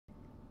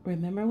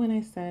Remember when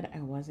I said I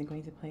wasn't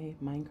going to play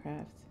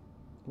Minecraft?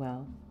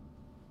 Well,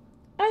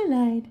 I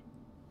lied.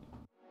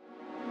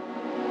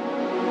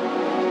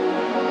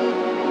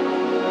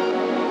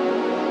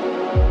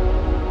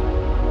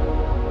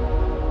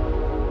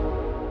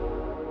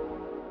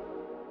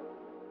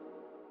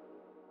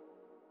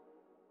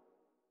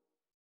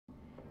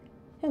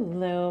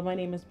 Hello, my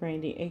name is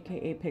Brandy,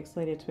 aka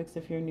PixelatedTwix.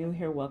 If you're new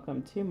here,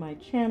 welcome to my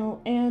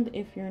channel, and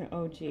if you're an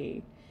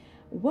OG,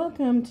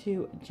 welcome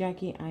to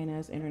Jackie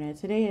Ina's Internet.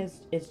 Today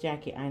is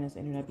Jackie Ina's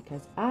Internet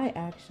because I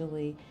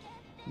actually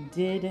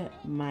did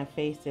my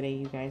face today,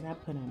 you guys. I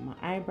put on my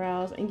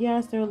eyebrows, and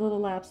yes, they're a little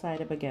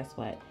lopsided, but guess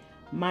what?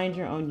 Mind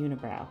your own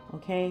unibrow,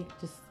 okay?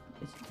 Just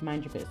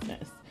mind your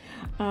business.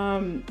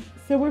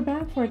 So we're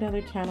back for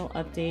another channel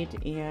update,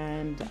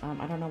 and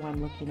I don't know why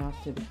I'm looking off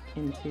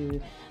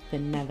into the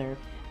nether.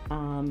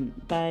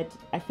 But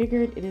I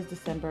figured it is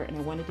December and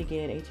I wanted to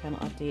get a channel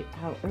update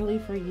out early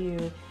for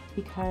you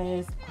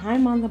because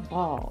I'm on the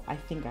ball. I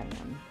think I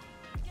am,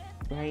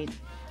 right?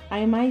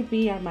 I might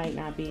be, I might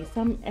not be.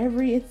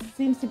 It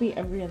seems to be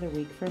every other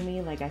week for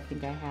me. Like I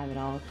think I have it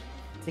all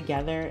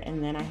together,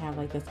 and then I have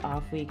like this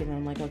off week, and then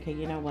I'm like, okay,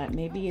 you know what?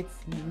 Maybe it's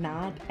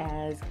not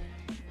as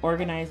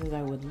organized as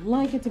I would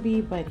like it to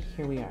be, but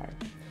here we are.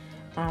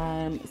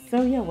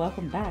 So yeah,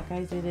 welcome back,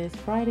 guys. It is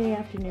Friday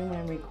afternoon when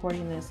I'm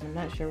recording this. I'm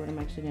not sure when I'm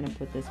actually going to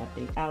put this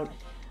update out,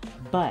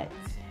 but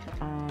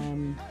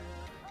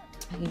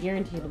I can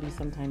guarantee it'll be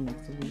sometime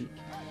next week.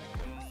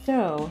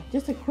 So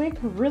just a quick,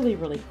 really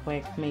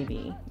quick,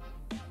 maybe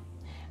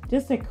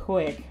just a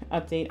quick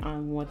update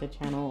on what's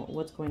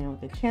going on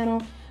with the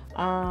channel.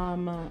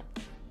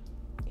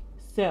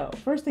 So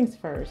first things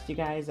first, you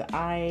guys,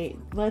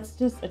 let's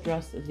just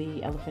address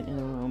the elephant in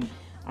the room.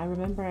 I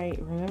remember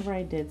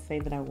I did say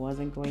that I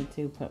wasn't going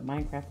to put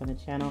Minecraft on the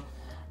channel.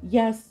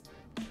 Yes,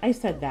 I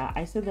said that.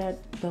 I said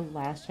that the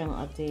last channel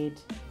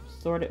update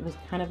was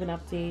kind of an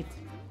update.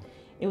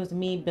 It was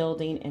me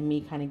building and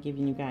me kind of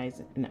giving you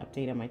guys an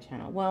update on my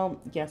channel. Well,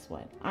 guess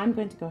what? I'm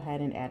going to go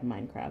ahead and add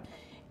Minecraft.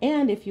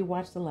 And if you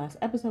watched the last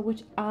episode,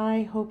 which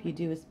I hope you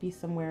do, is be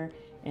somewhere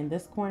in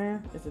this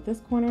corner. Is it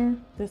this corner?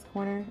 This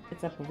corner?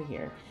 It's up over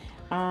here.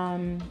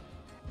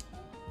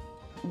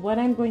 What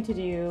I'm going to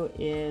do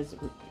is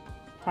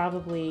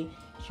probably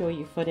show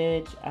you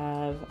footage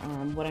of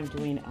what I'm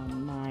doing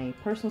on my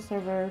personal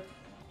server,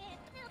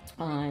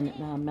 on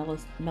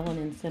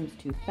Melanin Sims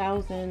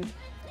 2000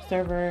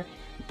 server,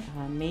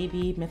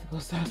 maybe Mythical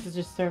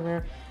Sausages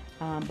server,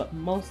 but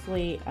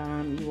mostly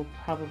you will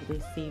probably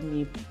see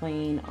me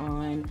playing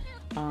on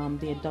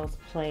the Adults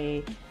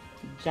Play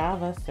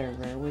Java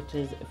server, which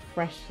is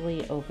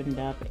freshly opened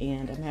up,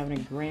 and I'm having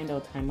a grand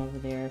old time over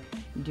there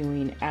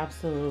doing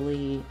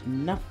absolutely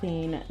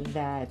nothing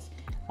that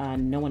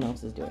no one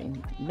else is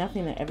doing,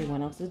 nothing that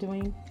everyone else is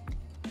doing.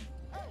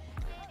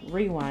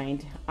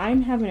 Rewind.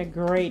 I'm having a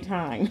great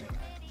time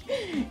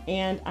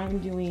and I'm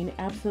doing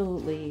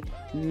absolutely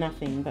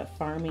nothing but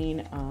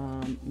farming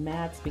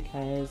mats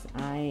because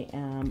I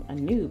am a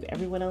noob.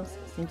 Everyone else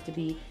seems to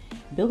be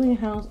building a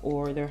house,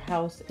 or their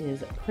house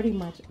is pretty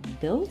much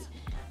built.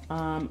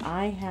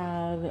 I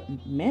have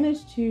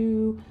managed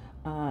to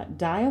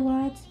die a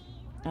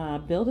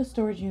lot, build a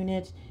storage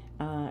unit,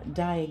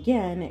 die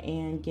again,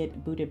 and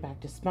get booted back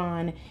to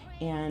spawn,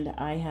 and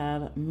I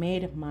have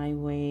made my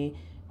way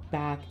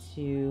back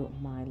to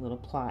my little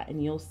plot,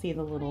 and you'll see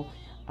the little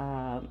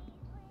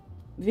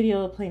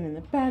video playing in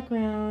the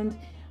background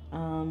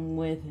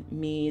with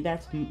me.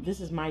 This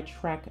is my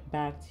trek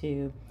back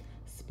to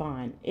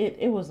spawn.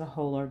 It was a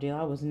whole ordeal.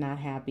 I was not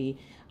happy.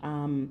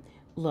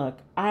 Look,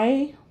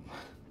 I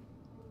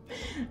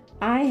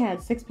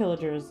had 6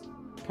 pillagers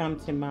come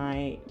to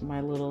my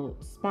little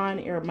spawn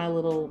area, my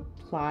little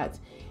plot,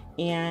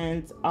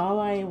 and all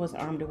I was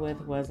armed with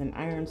was an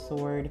iron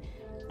sword.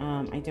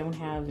 I don't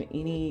have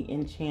any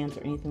enchants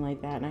or anything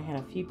like that, and I had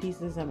a few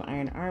pieces of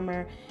iron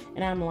armor,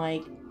 and I'm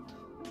like,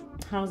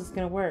 how's this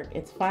gonna work?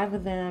 It's 5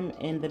 of them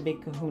in the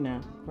big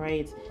kahuna,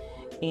 right?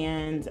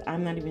 And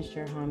I'm not even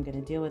sure how I'm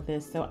gonna deal with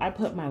this. So I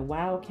put my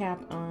WoW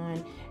cap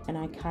on and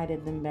I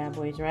kited them bad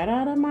boys right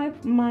out of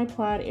my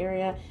plot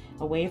area,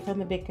 away from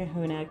the big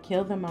kahuna,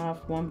 killed them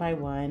off one by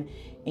one,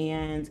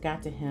 and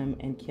got to him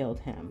and killed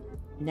him.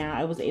 Now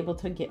I was able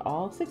to get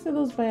all 6 of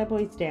those bad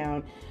boys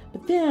down,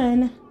 but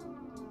then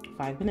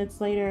 5 minutes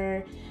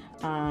later,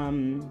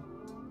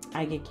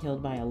 I get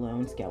killed by a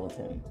lone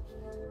skeleton.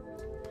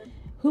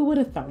 Who would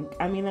have thunk?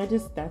 I mean, that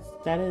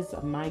is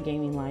my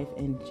gaming life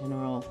in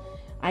general.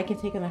 I can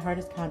take on the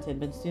hardest content,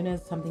 but as soon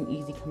as something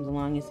easy comes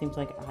along, it seems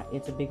like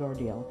it's a big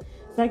ordeal.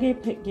 So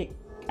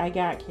I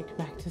got kicked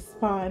back to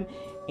spawn,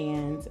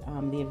 and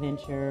the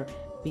adventure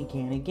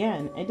began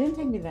again. It didn't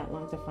take me that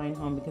long to find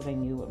home because I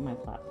knew what my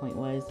plot point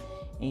was,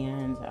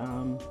 and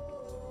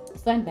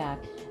so I'm back.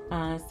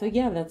 So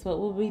yeah, that's what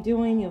we'll be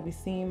doing. You'll be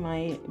seeing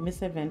my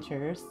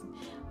misadventures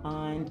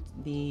on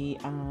the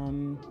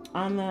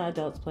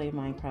Adults Play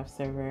Minecraft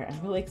server.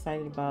 I'm really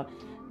excited about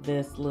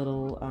this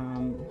little,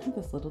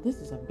 this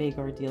is a big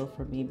ordeal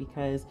for me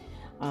because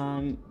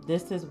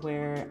This is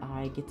where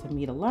I get to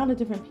meet a lot of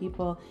different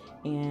people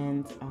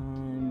and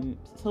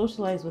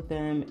socialize with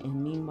them,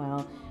 and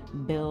meanwhile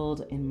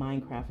build in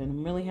Minecraft. And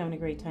I'm really having a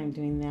great time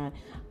doing that.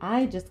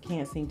 I just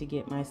can't seem to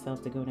get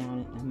myself to go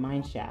down a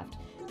mine shaft,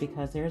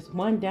 because there's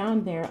one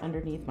down there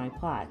underneath my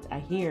plot. I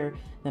hear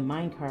the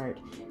minecart.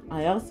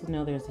 I also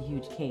know there's a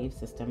huge cave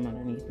system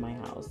underneath my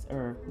house,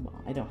 or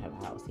well, I don't have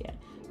a house yet,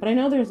 but I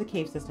know there's a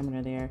cave system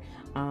under there,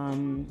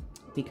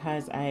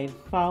 because I've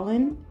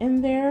fallen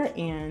in there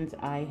and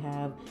I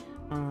have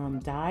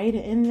died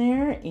in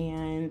there,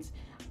 and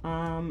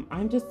I'm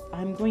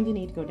going to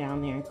need to go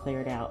down there and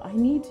clear it out. I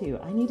need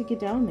to get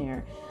down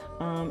there,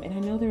 and I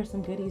know there are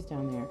some goodies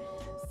down there.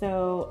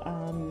 So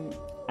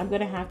I'm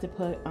gonna have to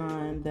put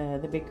on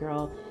the big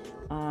girl,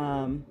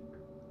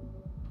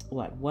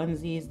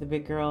 onesies, the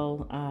big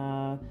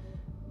girl,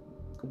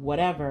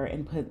 whatever,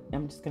 and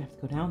I'm just gonna have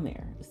to go down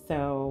there.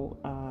 So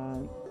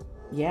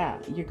yeah,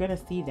 you're gonna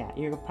see that.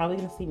 You're probably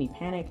gonna see me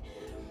panic.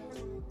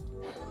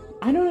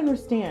 I don't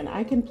understand.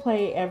 I can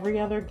play every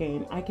other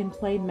game. I can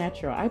play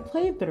Metro. I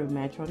played through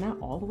Metro, not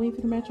all the way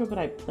through Metro, but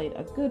I played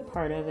a good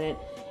part of it,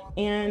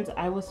 and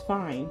I was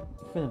fine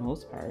for the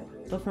most part.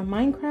 But for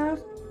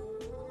Minecraft,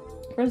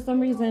 for some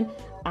reason,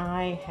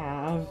 I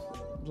have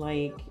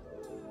like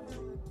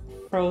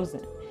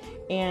frozen,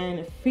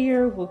 and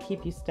fear will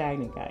keep you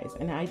stagnant, guys.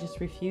 And I just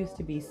refuse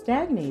to be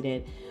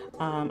stagnated.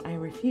 I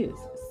refuse.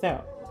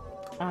 So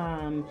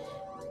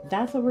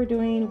that's what we're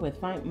doing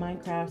with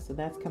Minecraft. So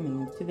that's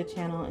coming to the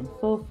channel in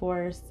full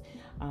force.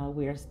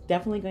 We are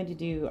definitely going to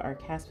do our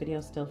cast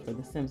videos still for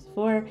The Sims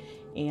 4,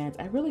 and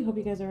I really hope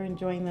you guys are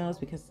enjoying those,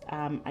 because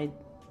I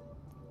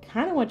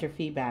kind of want your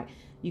feedback.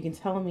 You can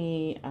tell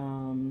me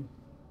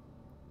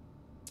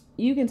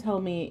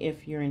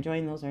if you're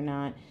enjoying those or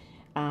not.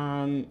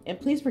 And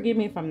please forgive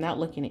me if I'm not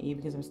looking at you,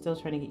 because I'm still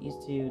trying to get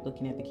used to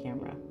looking at the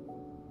camera,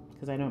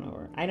 because I don't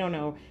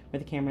know where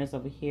the camera is.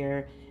 Over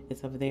here,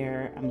 it's over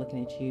there. I'm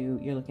looking at you,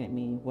 you're looking at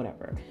me,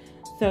 whatever.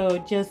 So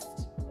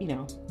just, you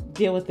know,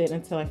 deal with it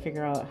until I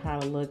figure out how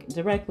to look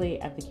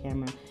directly at the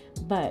camera.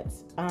 But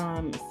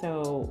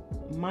so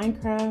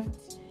Minecraft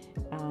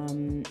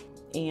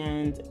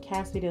and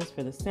cast videos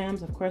for The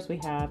Sims. Of course, we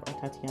have our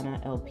Tatiana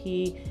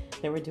LP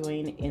that we're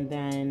doing, and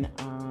then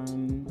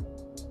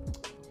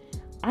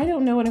I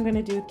don't know what I'm going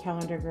to do with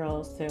Calendar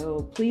Girl,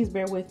 so please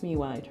bear with me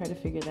while I try to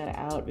figure that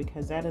out,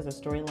 because that is a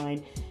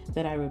storyline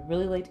that I would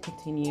really like to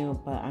continue,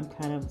 but I'm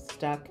kind of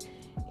stuck,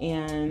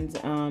 and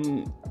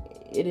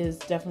it is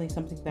definitely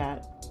something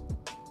that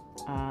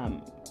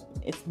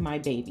it's my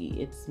baby.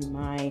 It's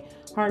my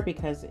heart,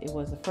 because it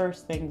was the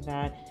first thing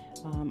that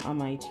on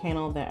my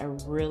channel that I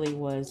really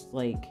was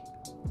like,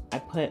 I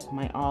put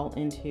my all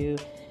into.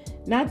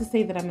 Not to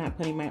say that I'm not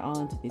putting my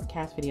all into these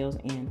cast videos,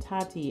 and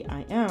Tati,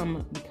 I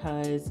am,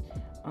 because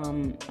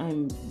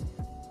I'm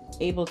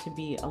able to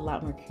be a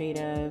lot more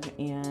creative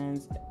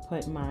and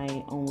put my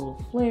own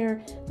little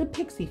flair, the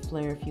pixie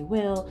flair, if you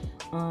will,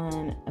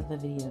 on the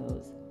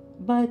videos.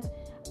 But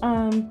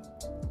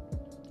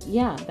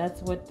yeah,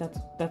 that's what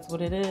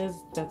it is.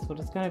 That's what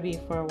it's gonna be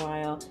for a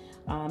while.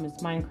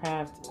 It's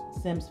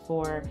Minecraft, Sims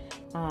 4,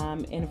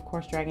 and of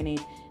course Dragon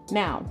Age.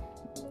 Now,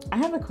 I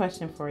have a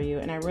question for you,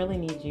 and I really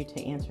need you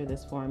to answer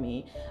this for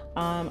me.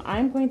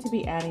 I'm going to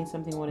be adding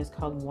something what is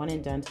called One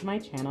and Done to my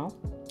channel,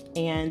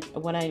 and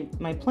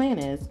my plan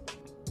is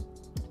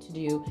to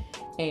do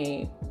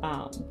a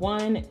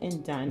one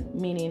and done,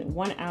 meaning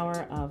 1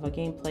 hour of a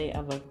gameplay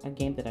of a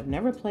game that I've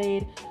never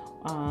played,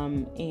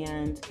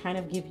 and kind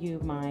of give you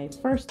my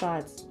first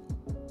thoughts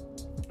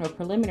or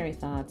preliminary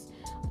thoughts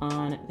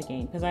on the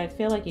game, because I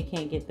feel like you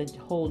can't get the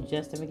whole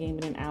gist of a game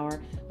in an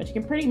hour, but you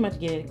can pretty much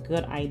get a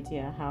good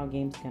idea how a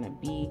game's gonna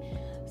be.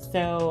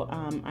 So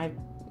I've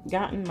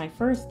gotten my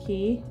first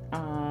key,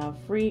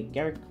 free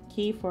or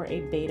key for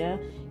a beta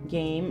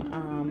game,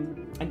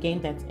 a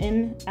game that's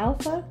in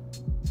alpha.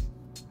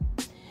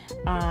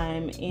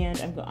 And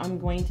I'm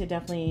going to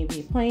definitely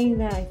be playing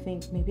that, I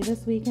think maybe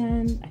this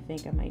weekend. I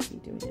think I might be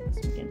doing it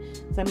this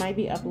weekend. So I might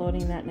be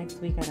uploading that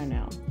next week, I don't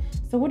know.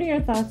 So what are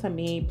your thoughts on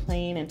me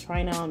playing and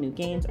trying out new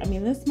games? I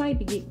mean, this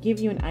might give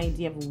you an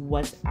idea of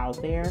what's out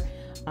there.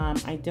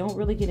 I don't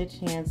really get a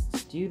chance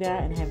to do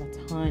that, and I have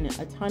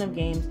a ton of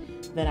games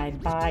that I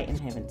buy and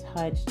haven't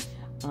touched.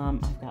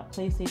 I've got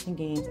PlayStation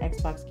games,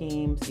 Xbox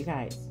games. You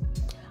guys,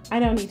 I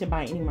don't need to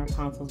buy any more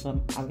consoles, but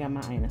I've got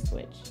my eye on a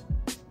Switch.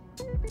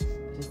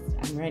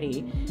 I'm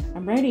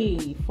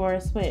ready for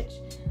a Switch.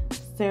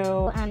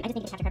 So I just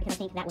need to get a capture card, because I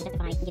think that will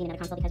justify getting another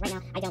console, because right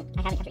now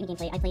I haven't captured any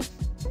gameplay. I played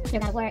through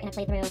God of War, and I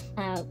played through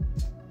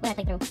what did I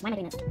play through? Why am I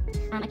doing this?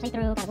 I played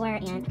through God of War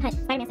and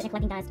Spider-Man sitting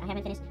collecting dust. I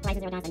haven't finished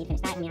Horizon Zero Dawn, so I need to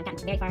finish that. I mean, I've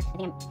gotten very far. I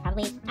think I'm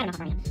probably, I don't know how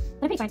far I am, but I'm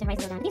pretty far into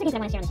Horizon Zero Dawn. These are games I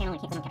want to share on the channel,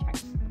 and I can't find my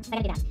capture card, so I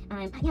gotta do that.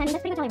 Yeah, I mean,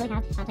 that's pretty much all I really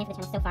have planned for the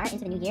channel so far into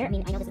the new year. I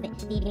mean, I know this is the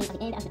beginning of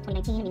the end of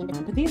 2019. I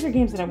mean, but these are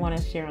games that I want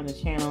to share on the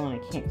channel, and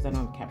I can't because I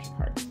don't have a capture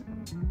card.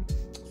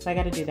 So I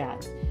got to do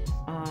that.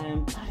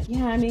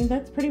 Yeah, I mean,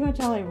 that's pretty much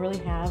all I really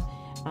have.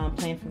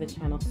 planned for the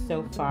channel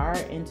so far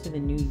into the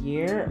new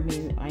year. I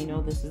mean, I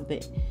know this is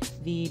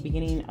the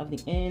beginning of the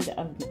end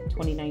of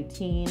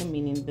 2019,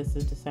 meaning this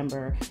is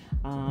December.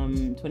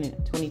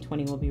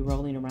 2020 will be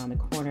rolling around the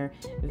corner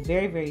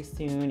very, very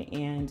soon,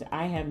 and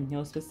I have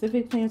no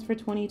specific plans for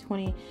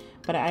 2020,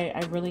 but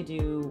I really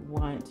do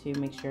want to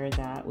make sure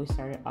that we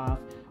started off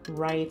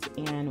right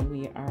and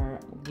we are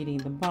getting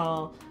the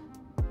ball.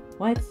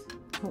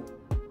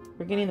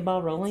 We're getting the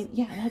ball rolling?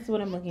 Yeah, that's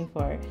what I'm looking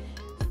for.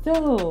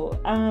 So,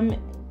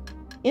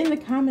 in the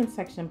comments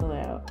section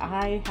below,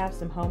 I have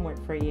some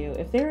homework for you.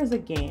 If there is a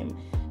game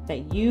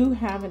that you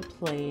haven't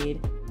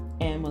played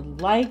and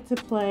would like to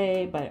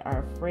play but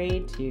are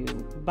afraid to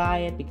buy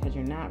it because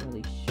you're not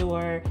really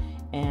sure,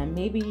 and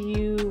maybe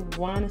you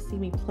want to see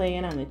me play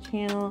it on the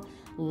channel,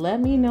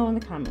 let me know in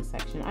the comment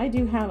section. I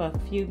do have a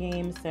few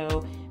games,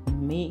 so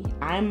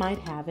I might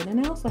have it,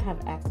 and I also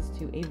have access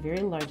to a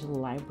very large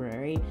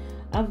library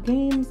of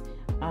games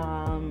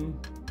on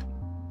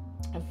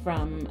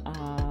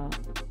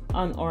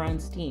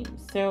Steam.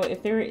 So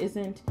if there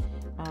isn't,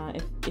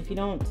 if you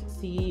don't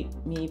see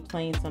me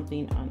playing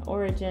something on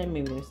Origin,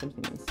 maybe there's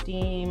something on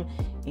Steam,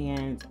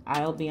 and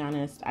I'll be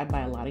honest, I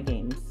buy a lot of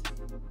games.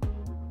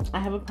 I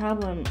have a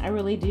problem, I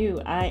really do.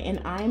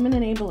 I'm an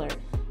enabler,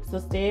 so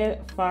stay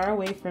far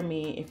away from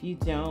me if you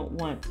don't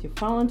want to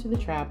fall into the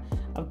trap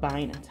of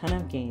buying a ton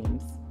of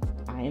games.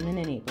 I am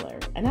an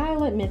enabler, and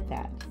I'll admit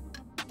that.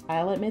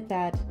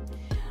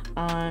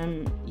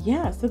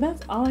 Yeah, so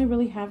that's all I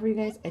really have for you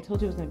guys. I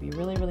told you it was going to be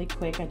really, really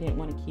quick. I didn't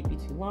want to keep you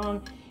too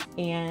long,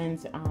 and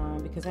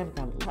because I've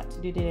got a lot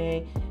to do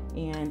today,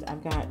 and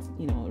I've got,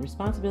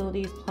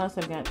 responsibilities, plus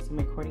I've got some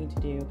recording to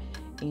do,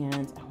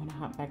 and I want to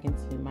hop back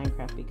into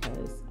Minecraft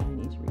because I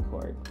need to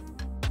record.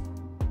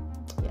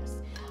 Yes.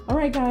 All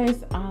right,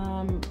 guys.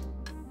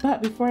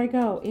 But before I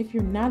go, if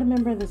you're not a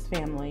member of this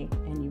family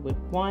and you would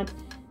want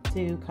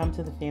to come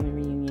to the family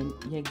reunion,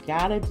 you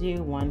gotta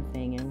do one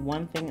thing and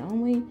one thing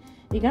only.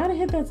 You gotta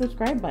hit that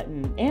subscribe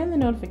button and the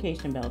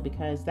notification bell,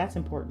 because that's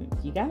important.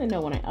 You gotta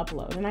know when I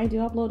upload, and I do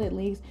upload at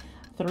least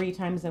 3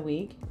 times a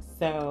week.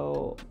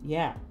 So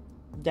yeah,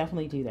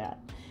 definitely do that.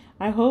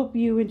 I hope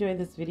you enjoyed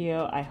this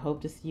video. I hope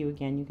to see you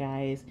again, you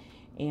guys.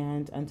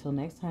 And until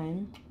next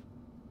time,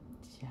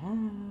 ciao.